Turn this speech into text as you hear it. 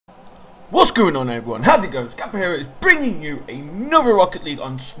What's going on, everyone? How's it going? ScalperHero is bringing you another Rocket League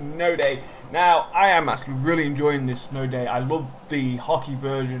on Snow Day. Now, I am actually really enjoying this Snow Day. I love the hockey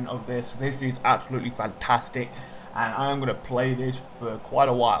version of this. This is absolutely fantastic, and I am going to play this for quite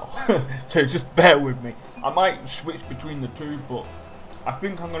a while. So just bear with me. I might switch between the two, but I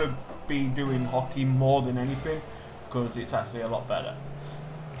think I'm going to be doing hockey more than anything because it's actually a lot better.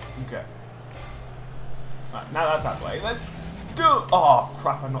 Okay. Right, now that's that way. Let's do. Oh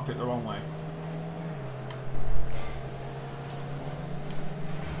crap! I knocked it the wrong way.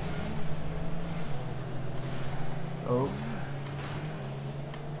 Oh.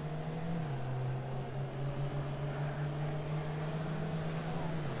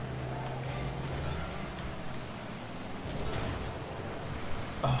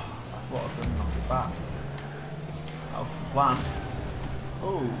 Oh, I thought I was going to knock it back. That was the plan.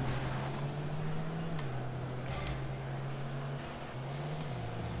 Oh.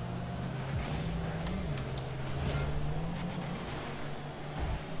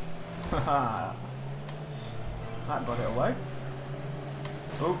 Haha. That got it away.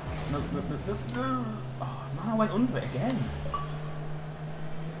 Oh, no. Oh, man, I went under it again.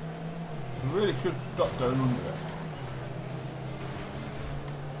 I really should stop going under it.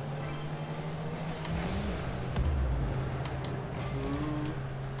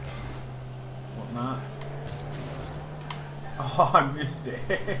 What that? Oh, I missed it.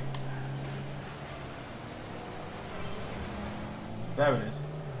 There it is.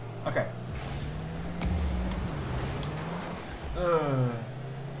 Okay.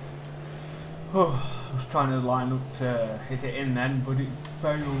 I was trying to line up to hit it in then, but it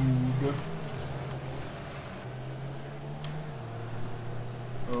failed.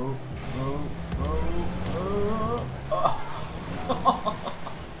 Oh.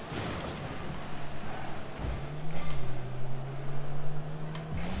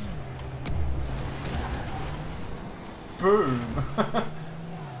 Boom!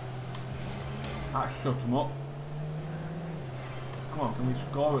 That shut him up. Come on, can we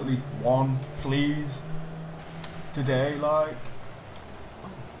score at least one, please? Today, like. Oh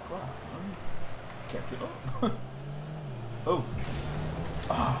crap! I kept it up. Oh.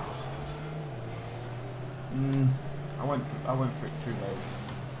 Oh. I went for it too late.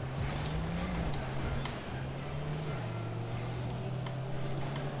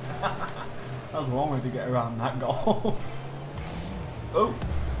 That was one way to get around that goal. Oh.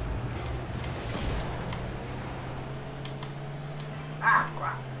 Ah,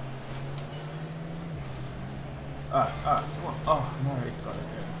 crap. Alright, come on. Oh, no, he's got it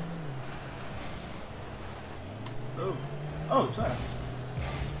here. Oh, it's there.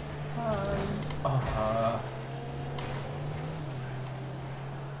 Hi.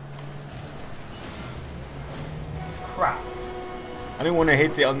 Crap. I didn't want to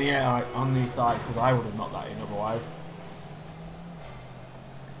hit it on the air, on the side, because I would have knocked that in otherwise.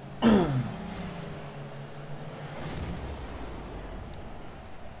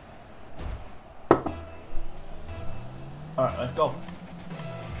 Alright, let's go.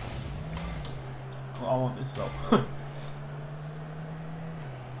 Well, I want this though.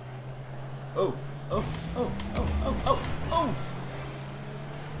 Oh.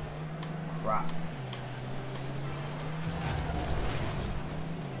 Crap.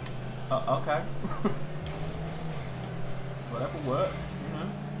 Okay. Whatever works, you know.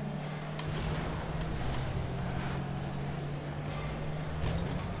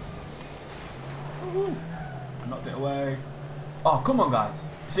 Woohoo! I knocked it away. Oh, come on, guys.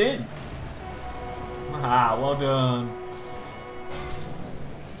 It's in. Ah, well done.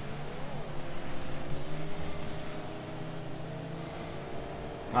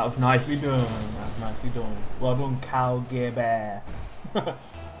 That was nicely done. Well done, Cal Bear.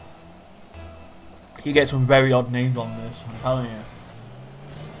 You get some very odd names on this, I'm telling you.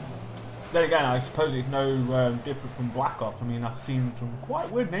 Then again, I suppose it's no different from Black Ops. I mean, I've seen some quite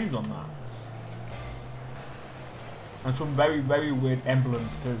weird names on that. And some very, very weird emblems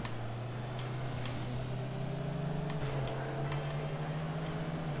too.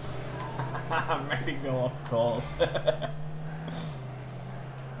 Made it go off course. Okay,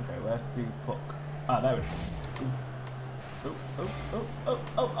 where's the puck? Ah, there it is.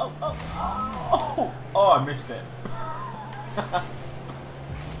 Oh, I missed it.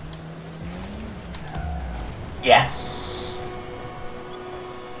 Yes!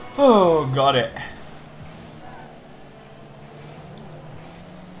 Oh, got it.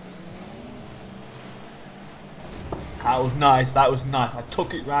 That was nice, I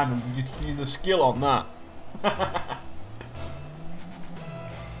took it random. You see the skill on that.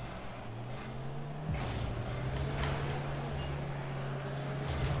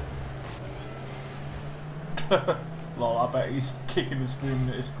 Lol, I bet he's kicking and screaming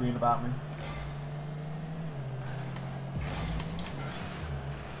at his screen about me.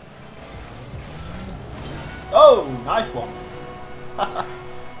 Oh, nice one.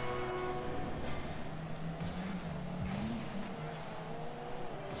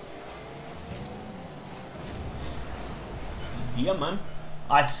 Yeah, man.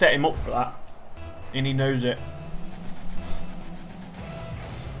 I set him up for that, and he knows it.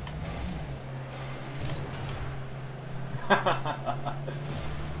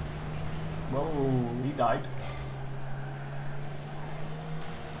 Whoa, he died.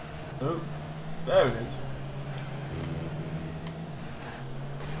 Oh, there it is.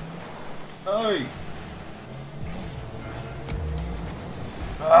 Oi!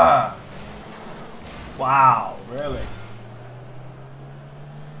 Ah! Wow, really?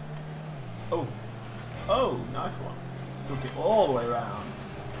 Oh, oh, nice one. Took it all the way around.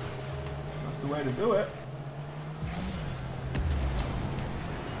 That's the way to do it.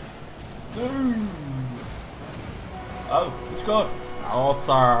 Ooh. Oh, it's good.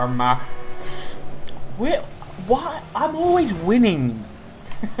 Awesome. Why? I'm always winning.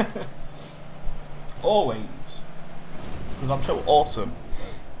 Always. Because I'm so awesome.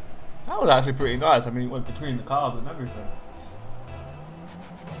 That was actually pretty nice. I mean, it went between the cars and everything.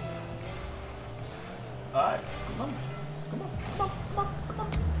 Alright, come on. Come on, come on, come on, come on.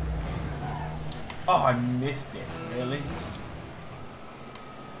 Oh, I missed it. Really?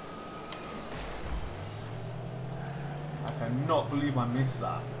 I cannot believe I missed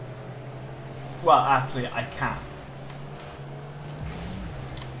that. Well, actually, I can.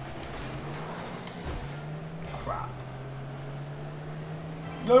 Crap.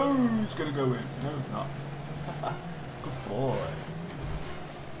 No, it's gonna go in. No, it's not. Good boy.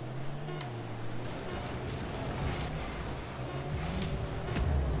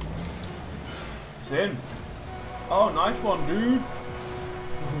 It's in. Oh, nice one, dude.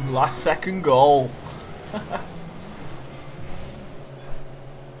 Last second goal.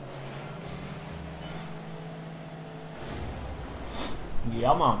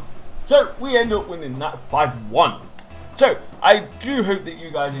 Yeah, man. So we end up winning that 5-1. So I do hope that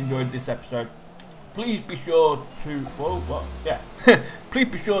you guys enjoyed this episode. Please be sure to please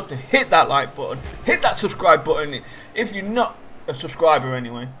be sure to hit that like button, hit that subscribe button if you're not a subscriber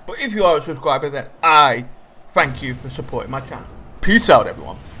anyway. But if you are a subscriber, then I thank you for supporting my channel. Peace out,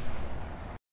 everyone.